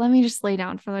 Like, let me just lay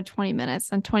down for the 20 minutes,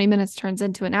 and 20 minutes turns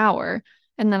into an hour.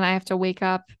 And then I have to wake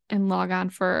up and log on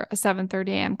for a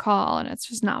 7:30 a.m. call, and it's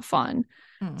just not fun.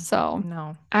 Mm, So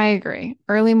no. I agree.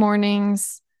 Early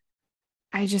mornings,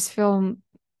 I just feel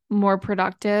more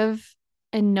productive.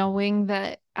 And knowing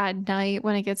that at night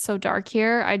when it gets so dark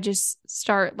here, I just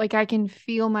start like I can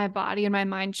feel my body and my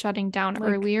mind shutting down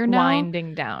Like earlier now.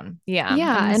 winding down. Yeah, I'm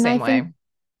Yeah. the And same way.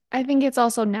 I think it's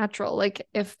also natural. Like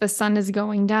if the sun is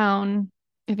going down,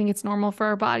 I think it's normal for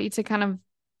our body to kind of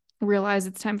realize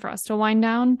it's time for us to wind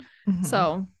down. Mhm.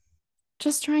 So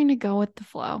just trying to go with the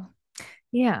flow.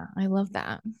 Yeah, I love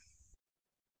that.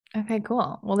 Okay,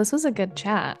 cool. Well, this was a good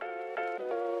chat.